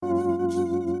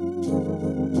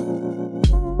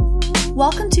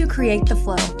Welcome to Create the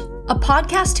Flow, a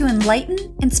podcast to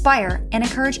enlighten, inspire, and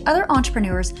encourage other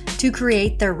entrepreneurs to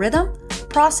create their rhythm,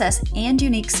 process, and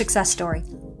unique success story.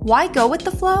 Why go with the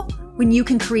flow when you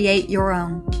can create your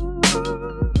own?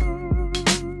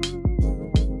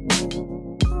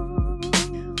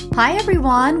 Hi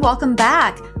everyone, welcome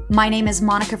back. My name is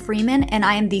Monica Freeman and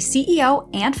I am the CEO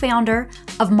and founder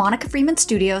of Monica Freeman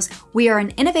Studios. We are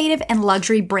an innovative and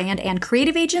luxury brand and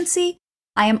creative agency.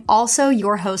 I am also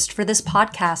your host for this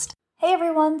podcast. Hey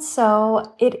everyone,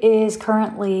 so it is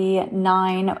currently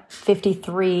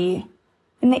 9:53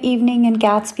 in the evening and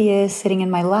Gatsby is sitting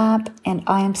in my lap and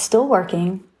I am still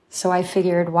working, so I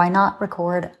figured why not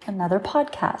record another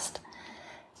podcast.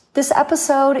 This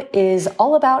episode is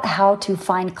all about how to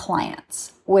find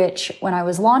clients, which when I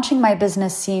was launching my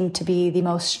business seemed to be the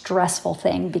most stressful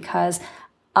thing because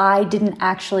I didn't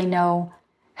actually know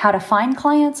how to find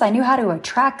clients. I knew how to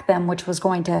attract them, which was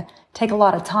going to take a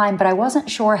lot of time, but I wasn't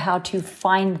sure how to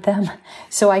find them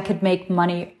so I could make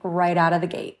money right out of the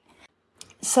gate.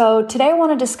 So today I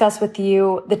want to discuss with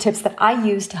you the tips that I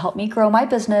use to help me grow my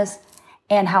business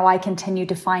and how I continue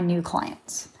to find new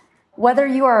clients. Whether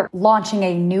you are launching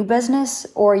a new business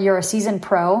or you're a seasoned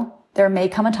pro, there may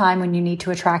come a time when you need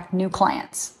to attract new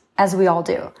clients, as we all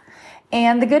do.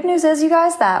 And the good news is, you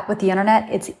guys, that with the internet,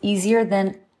 it's easier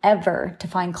than ever to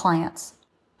find clients.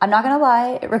 I'm not going to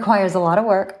lie, it requires a lot of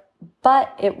work,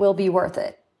 but it will be worth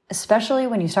it, especially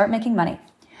when you start making money.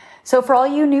 So for all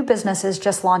you new businesses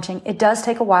just launching, it does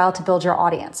take a while to build your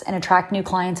audience and attract new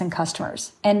clients and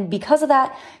customers. And because of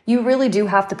that, you really do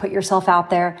have to put yourself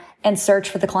out there and search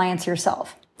for the clients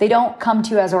yourself. They don't come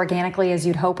to you as organically as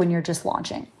you'd hope when you're just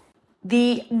launching.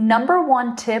 The number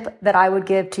one tip that I would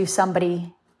give to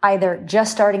somebody either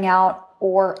just starting out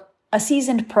or a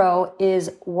seasoned pro is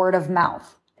word of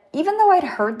mouth. Even though I'd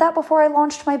heard that before I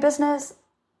launched my business,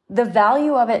 the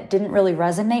value of it didn't really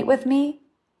resonate with me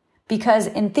because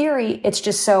in theory, it's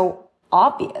just so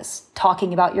obvious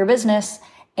talking about your business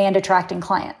and attracting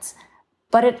clients,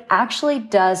 but it actually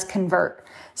does convert.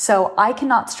 So I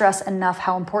cannot stress enough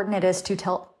how important it is to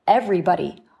tell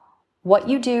everybody what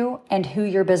you do and who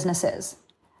your business is.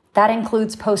 That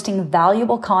includes posting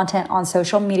valuable content on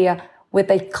social media with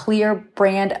a clear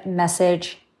brand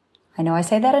message. I know I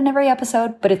say that in every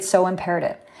episode, but it's so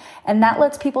imperative. And that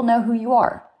lets people know who you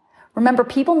are. Remember,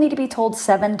 people need to be told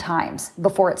 7 times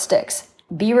before it sticks.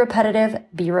 Be repetitive,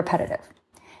 be repetitive.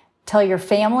 Tell your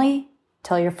family,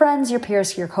 tell your friends, your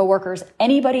peers, your coworkers,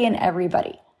 anybody and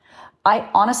everybody. I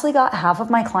honestly got half of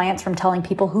my clients from telling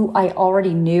people who I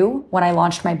already knew when I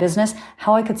launched my business,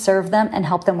 how I could serve them and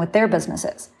help them with their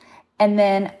businesses. And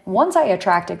then once I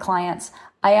attracted clients,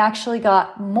 I actually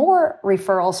got more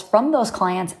referrals from those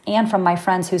clients and from my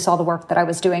friends who saw the work that I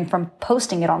was doing from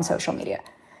posting it on social media.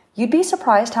 You'd be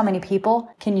surprised how many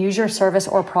people can use your service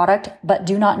or product but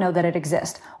do not know that it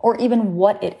exists or even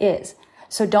what it is.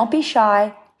 So don't be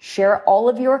shy. Share all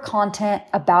of your content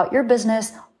about your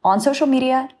business on social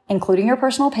media, including your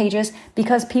personal pages,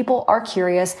 because people are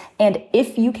curious. And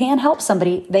if you can help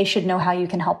somebody, they should know how you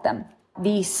can help them.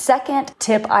 The second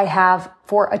tip I have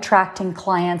for attracting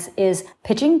clients is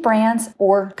pitching brands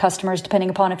or customers, depending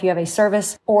upon if you have a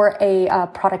service or a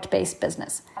product-based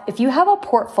business. If you have a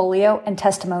portfolio and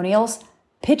testimonials,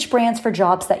 pitch brands for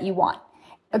jobs that you want.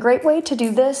 A great way to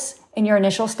do this in your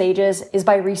initial stages is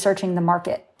by researching the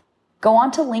market. Go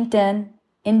on to LinkedIn,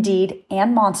 Indeed,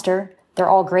 and Monster. They're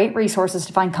all great resources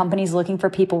to find companies looking for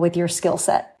people with your skill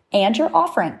set and your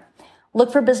offering.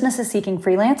 Look for businesses seeking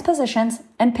freelance positions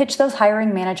and pitch those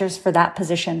hiring managers for that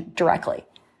position directly.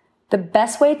 The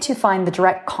best way to find the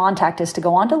direct contact is to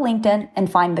go onto LinkedIn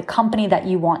and find the company that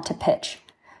you want to pitch.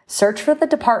 Search for the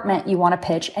department you want to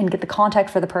pitch and get the contact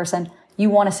for the person you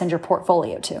want to send your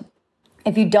portfolio to.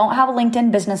 If you don't have a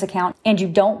LinkedIn business account and you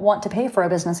don't want to pay for a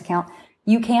business account,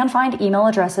 you can find email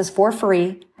addresses for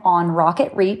free on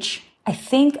Rocket Reach. I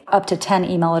think up to 10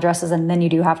 email addresses, and then you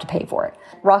do have to pay for it.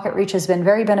 Rocket Reach has been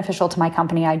very beneficial to my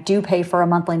company. I do pay for a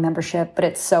monthly membership, but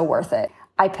it's so worth it.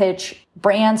 I pitch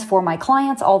brands for my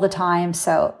clients all the time,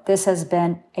 so this has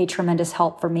been a tremendous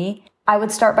help for me. I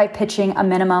would start by pitching a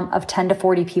minimum of 10 to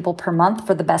 40 people per month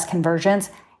for the best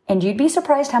conversions, and you'd be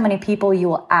surprised how many people you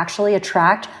will actually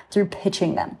attract through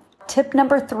pitching them. Tip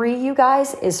number 3, you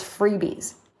guys, is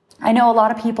freebies. I know a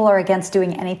lot of people are against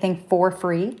doing anything for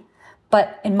free,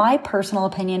 but in my personal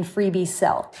opinion, freebies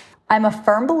sell. I'm a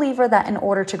firm believer that in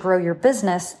order to grow your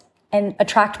business and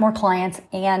attract more clients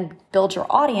and build your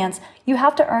audience, you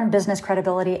have to earn business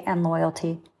credibility and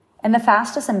loyalty. And the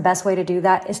fastest and best way to do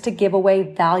that is to give away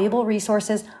valuable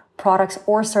resources, products,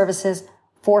 or services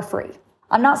for free.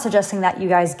 I'm not suggesting that you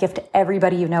guys gift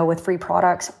everybody you know with free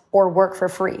products or work for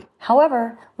free.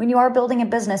 However, when you are building a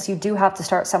business, you do have to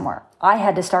start somewhere. I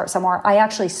had to start somewhere. I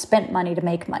actually spent money to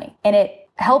make money, and it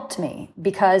helped me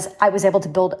because I was able to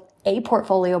build a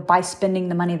portfolio by spending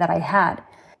the money that I had.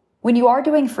 When you are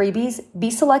doing freebies,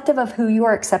 be selective of who you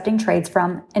are accepting trades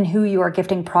from and who you are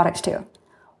gifting products to.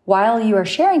 While you are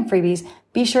sharing freebies,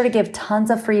 be sure to give tons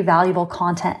of free valuable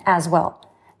content as well.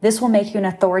 This will make you an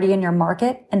authority in your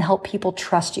market and help people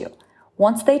trust you.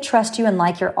 Once they trust you and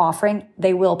like your offering,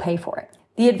 they will pay for it.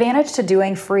 The advantage to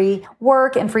doing free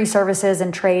work and free services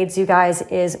and trades, you guys,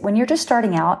 is when you're just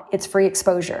starting out, it's free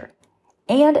exposure.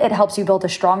 And it helps you build a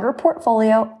stronger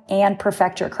portfolio and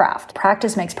perfect your craft.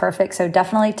 Practice makes perfect, so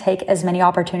definitely take as many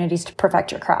opportunities to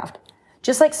perfect your craft.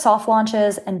 Just like soft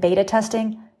launches and beta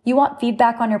testing, you want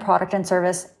feedback on your product and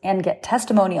service and get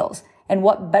testimonials. And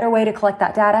what better way to collect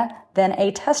that data than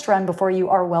a test run before you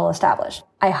are well established?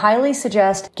 I highly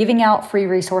suggest giving out free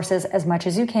resources as much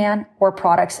as you can, or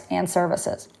products and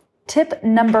services. Tip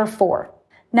number 4.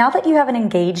 Now that you have an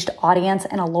engaged audience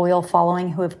and a loyal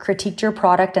following who have critiqued your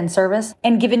product and service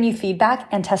and given you feedback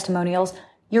and testimonials,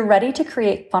 you're ready to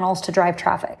create funnels to drive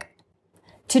traffic.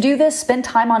 To do this, spend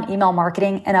time on email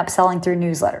marketing and upselling through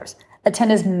newsletters.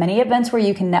 Attend as many events where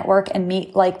you can network and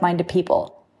meet like-minded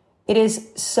people. It is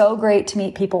so great to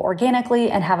meet people organically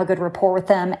and have a good rapport with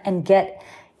them and get,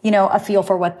 a feel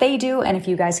for what they do, and if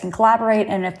you guys can collaborate,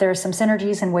 and if there's some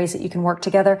synergies and ways that you can work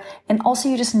together. And also,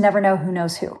 you just never know who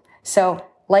knows who. So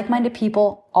like-minded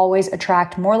people always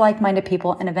attract more like-minded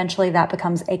people, and eventually that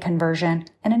becomes a conversion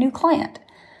and a new client.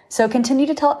 So continue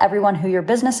to tell everyone who your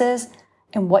business is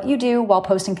and what you do while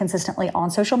posting consistently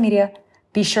on social media.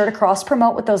 Be sure to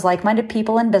cross-promote with those like-minded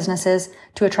people and businesses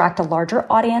to attract a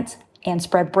larger audience and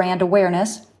spread brand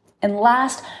awareness. And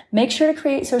last, make sure to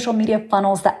create social media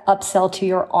funnels that upsell to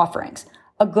your offerings.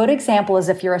 A good example is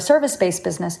if you're a service-based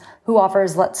business who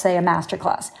offers, let's say, a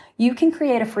masterclass. You can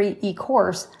create a free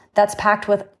e-course that's packed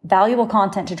with valuable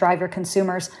content to drive your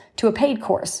consumers to a paid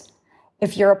course.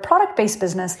 If you're a product-based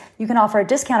business, you can offer a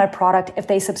discounted product if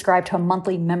they subscribe to a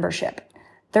monthly membership.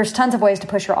 There's tons of ways to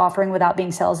push your offering without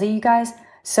being salesy, you guys.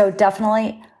 So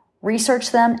definitely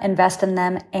research them, invest in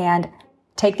them, and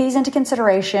take these into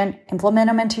consideration, implement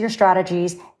them into your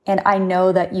strategies, and I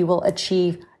know that you will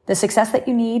achieve the success that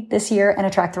you need this year and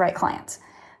attract the right clients.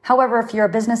 However, if you're a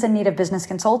business in need of business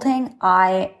consulting,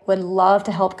 I would love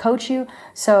to help coach you.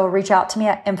 So reach out to me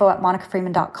at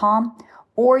info@monicafreeman.com,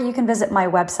 or you can visit my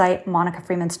website,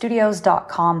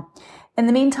 monicafreemanstudios.com. In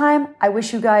the meantime, I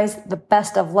wish you guys the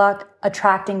best of luck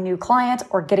attracting new clients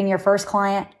or getting your first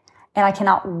client. And I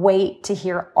cannot wait to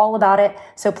hear all about it.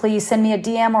 So please send me a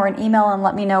DM or an email and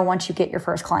let me know once you get your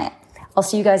first client. I'll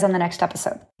see you guys on the next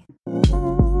episode.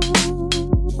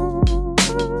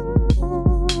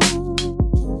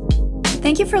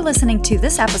 Thank you for listening to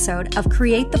this episode of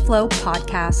Create the Flow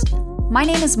podcast. My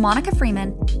name is Monica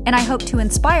Freeman, and I hope to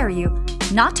inspire you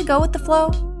not to go with the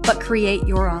flow, but create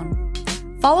your own.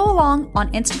 Follow along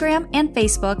on Instagram and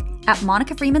Facebook at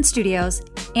Monica Freeman Studios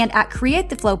and at Create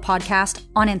the Flow Podcast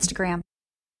on Instagram.